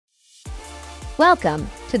Welcome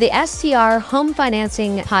to the STR Home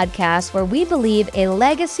Financing Podcast, where we believe a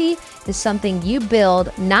legacy is something you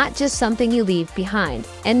build, not just something you leave behind.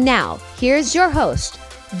 And now, here's your host,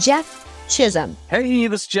 Jeff Chisholm. Hey,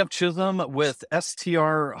 this is Jeff Chisholm with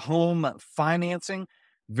STR Home Financing.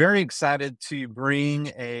 Very excited to bring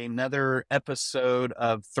another episode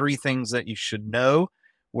of Three Things That You Should Know,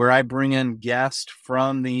 where I bring in guests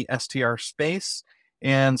from the STR space.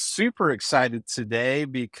 And super excited today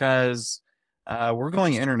because we're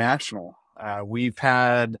going international. We've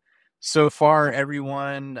had so far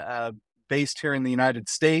everyone based here in the United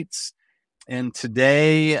States. And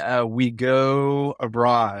today we go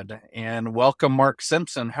abroad, and welcome Mark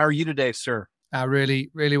Simpson. How are you today, sir?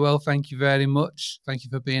 Really well. Thank you very much. Thank you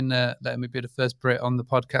for being letting me be the first Brit on the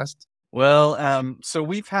podcast. Well, so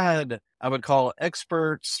we've had, I would call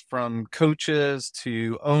experts from coaches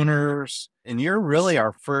to owners, and you're really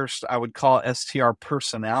our first, I would call STR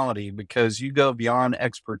personality because you go beyond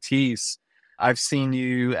expertise. I've seen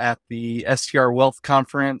you at the STR Wealth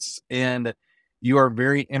Conference, and you are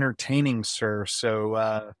very entertaining, sir.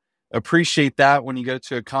 So appreciate that when you go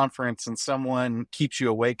to a conference and someone keeps you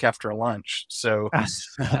awake after lunch. So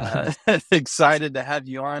excited to have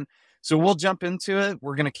you on. So we'll jump into it.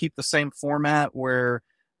 We're going to keep the same format where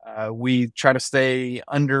we try to stay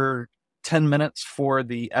under 10 minutes for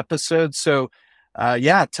the episode. So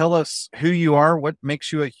tell us who you are, what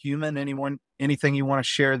makes you a human, anything you want to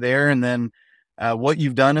share there, and then what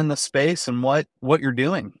you've done in the space and what you're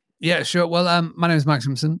doing. Yeah, sure. Well, my name is Mark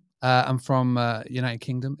Simpson. I'm from United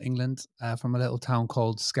Kingdom, England, from a little town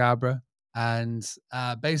called Scarborough. And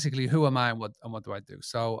basically, who am I and what do I do?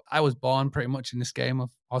 So I was born pretty much in this game of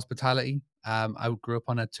hospitality. I grew up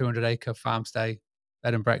on a 200-acre farm stay,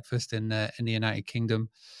 bed and breakfast in the United Kingdom.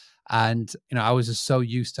 And, I was just so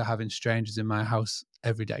used to having strangers in my house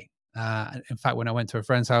every day. In fact, when I went to a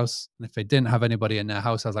friend's house, and if they didn't have anybody in their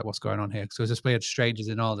house, I was like, what's going on here? So it was just we had strangers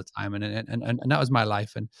in all the time. And that was my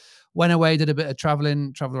life. And went away, did a bit of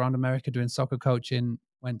traveled around America doing soccer coaching,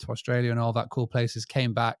 went to Australia and all that cool places,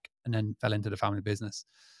 came back and then fell into the family business.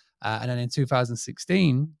 And then in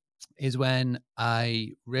 2016 is when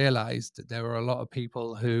I realized that there were a lot of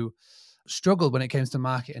people who struggled when it came to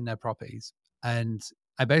marketing their properties. And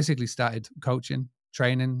I basically started coaching,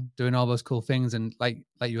 training, doing all those cool things. And like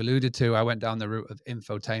you alluded to, I went down the route of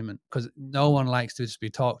infotainment because no one likes to just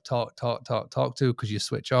be talk to because you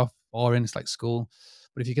switch off, or it's like school.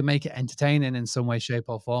 But if you can make it entertaining in some way, shape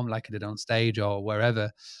or form, like I did on stage or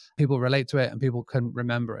wherever, people relate to it and people can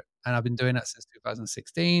remember it. And I've been doing that since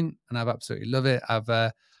 2016 and I've absolutely love it.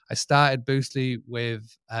 I started Boostly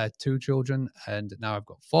with 2 children and now I've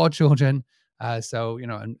got 4 children. So,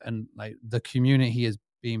 and like the community is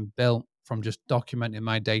being built from just documenting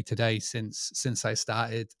my day to day since I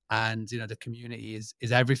started. And, the community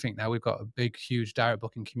is everything now. We've got a big, huge direct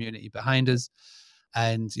booking community behind us.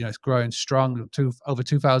 And, it's growing strong, over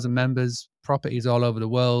 2,000 members, properties all over the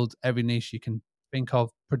world, every niche you can think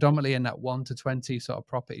of, predominantly in that 1 to 20 sort of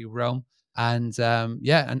property realm. And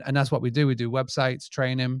and that's what we do. We do websites,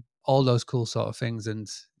 training, all those cool sort of things. And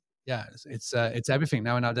yeah, it's everything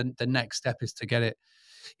now. And the next step is to get it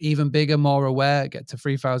even bigger, more aware, get to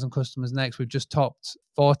 3,000 customers next. We've just topped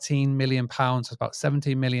 £14 million, so about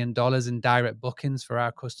 $17 million in direct bookings for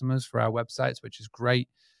our customers, for our websites, which is great.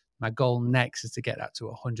 My goal next is to get that to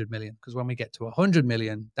 100 million, because when we get to 100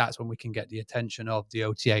 million, that's when we can get the attention of the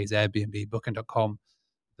OTAs, Airbnb, Booking.com,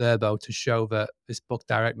 Verbo, to show that this book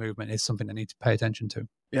direct movement is something I need to pay attention to.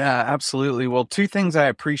 Yeah, absolutely. Well, 2 things I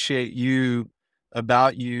appreciate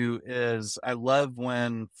about you is I love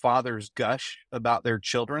when fathers gush about their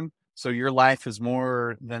children. So your life is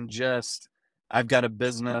more than just, I've got a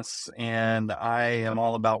business and I am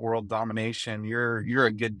all about world domination. You're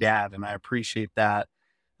a good dad, and I appreciate that.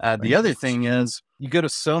 The other thing is you go to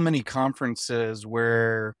so many conferences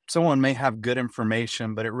where someone may have good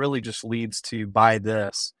information, but it really just leads to buy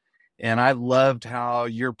this. And I loved how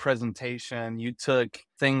your presentation, you took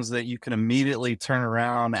things that you can immediately turn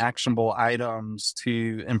around, actionable items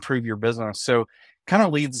to improve your business. So kind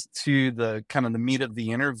of leads to the meat of the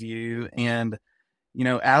interview. And,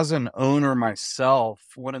 as an owner myself,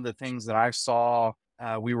 one of the things that I saw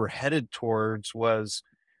we were headed towards was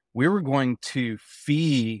we were going to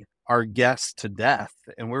fee our guests to death,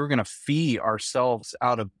 and we were going to fee ourselves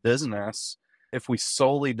out of business if we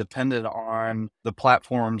solely depended on the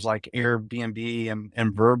platforms like Airbnb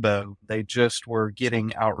and Verbo. They just were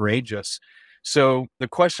getting outrageous. So the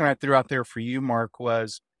question I threw out there for you, Mark,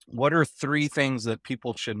 was what are 3 things that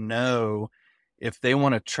people should know if they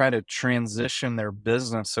want to try to transition their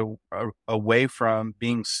business away from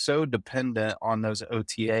being so dependent on those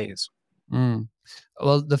OTAs? Mm.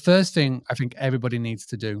 Well, the first thing I think everybody needs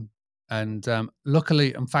to do, and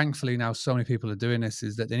luckily and thankfully now so many people are doing this,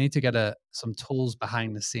 is that they need to get some tools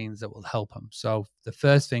behind the scenes that will help them. So the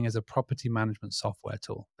first thing is a property management software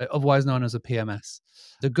tool, otherwise known as a PMS.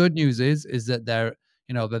 The good news is that they're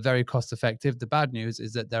very cost effective. The bad news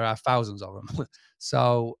is that there are thousands of them.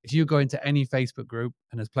 So if you go into any Facebook group,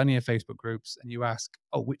 and there's plenty of Facebook groups, and you ask,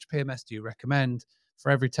 oh, which PMS do you recommend?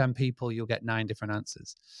 For every 10 people, you'll get 9 different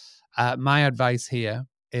answers. My advice here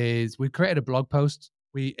is we created a blog post.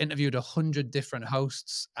 We interviewed 100 different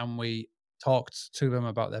hosts and we talked to them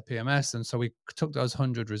about their PMS. And so we took those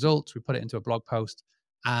 100 results, we put it into a blog post,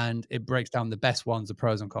 and it breaks down the best ones, the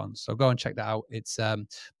pros and cons. So go and check that out. It's Boostly,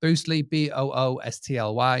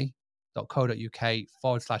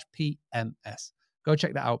 boostly.co.uk/PMS. Go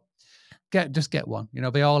check that out. Just get one.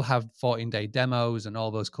 They all have 14-day demos and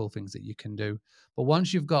all those cool things that you can do. But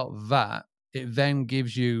once you've got that, it then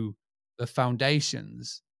gives you the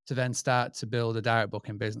foundations to then start to build a direct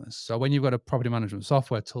booking business. So when you've got a property management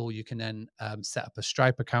software tool, you can then set up a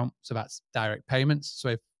Stripe account. So that's direct payments.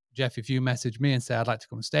 So if you message me and say, I'd like to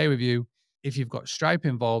come and stay with you, if you've got Stripe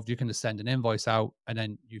involved, you can just send an invoice out and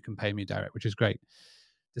then you can pay me direct, which is great.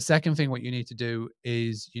 The second thing, what you need to do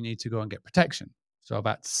is you need to go and get protection. So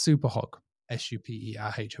that's Superhog,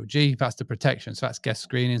 SUPERHOG. That's the protection. So that's guest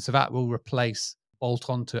screening. So that will replace bolt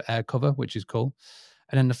on to air cover, which is cool.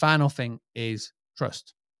 And then the final thing is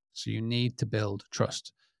trust. So you need to build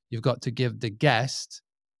trust. You've got to give the guest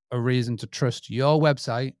a reason to trust your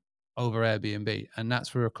website over Airbnb. And that's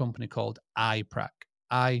for a company called iPrac,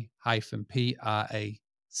 I-P-R-A-C.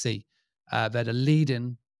 They're the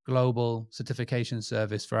leading global certification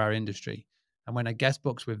service for our industry. And when a guest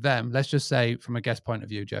books with them, let's just say from a guest point of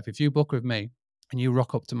view, Jeff, if you book with me and you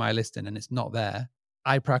rock up to my listing and it's not there,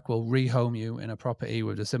 iPrac will rehome you in a property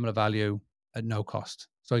with a similar value at no cost.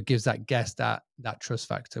 So it gives that guest that trust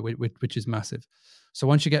factor, which is massive. So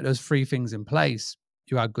once you get those 3 things in place,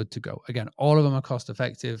 you are good to go. Again, all of them are cost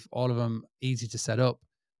effective, all of them easy to set up.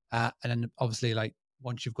 And then obviously, like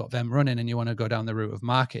once you've got them running and you want to go down the route of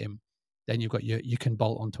marketing, then you can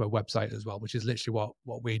bolt onto a website as well, which is literally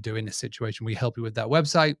what we do in this situation. We help you with that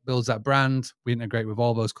website, builds that brand, we integrate with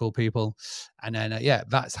all those cool people. And then,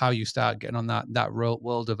 that's how you start getting on that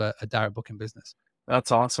world of a direct booking business.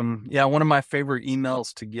 That's awesome. Yeah, one of my favorite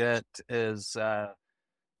emails to get is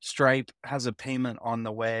Stripe has a payment on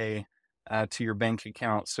the way to your bank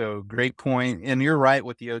account. So great point. And you're right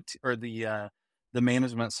with the OT or the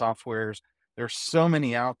management softwares. There's so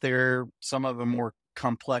many out there. Some of them more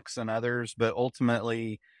complex than others, but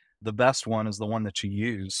ultimately the best one is the one that you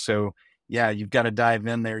use. So yeah, you've got to dive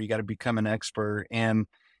in there. You got to become an expert, and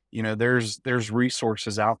there's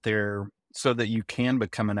resources out there so that you can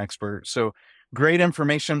become an expert. So great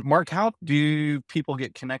information. Mark, how do people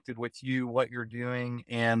get connected with you, what you're doing,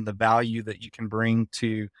 and the value that you can bring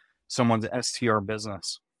to someone's STR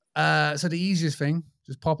business? So the easiest thing,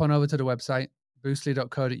 just pop on over to the website,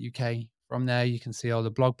 boostly.co.uk. From there, you can see all the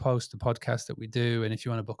blog posts, the podcasts that we do. And if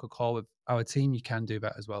you want to book a call with our team, you can do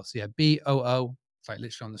that as well. So yeah, BOO, it's like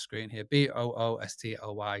literally on the screen here,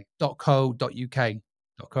 boostly.co.uk,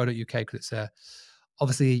 because it's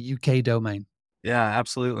obviously a UK domain. Yeah,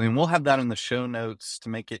 absolutely. And we'll have that in the show notes to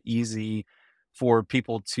make it easy for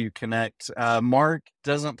people to connect. Mark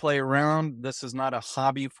doesn't play around. This is not a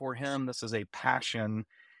hobby for him. This is a passion.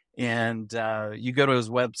 And you go to his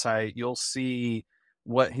website, you'll see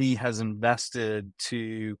what he has invested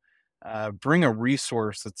to bring a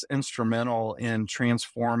resource that's instrumental in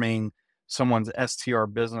transforming someone's STR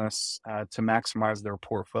business to maximize their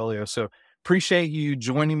portfolio. So appreciate you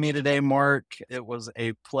joining me today, Mark. It was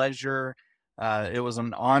a pleasure. It was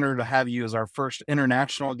an honor to have you as our first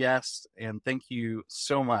international guest, and thank you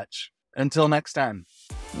so much. Until next time.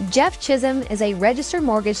 Jeff Chisholm is a registered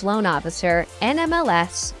mortgage loan officer,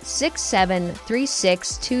 NMLS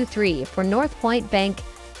 673623 for North Point Bank,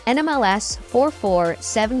 NMLS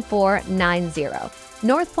 447490.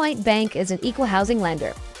 North Point Bank is an equal housing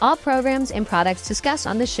lender. All programs and products discussed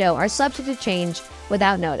on the show are subject to change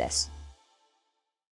without notice.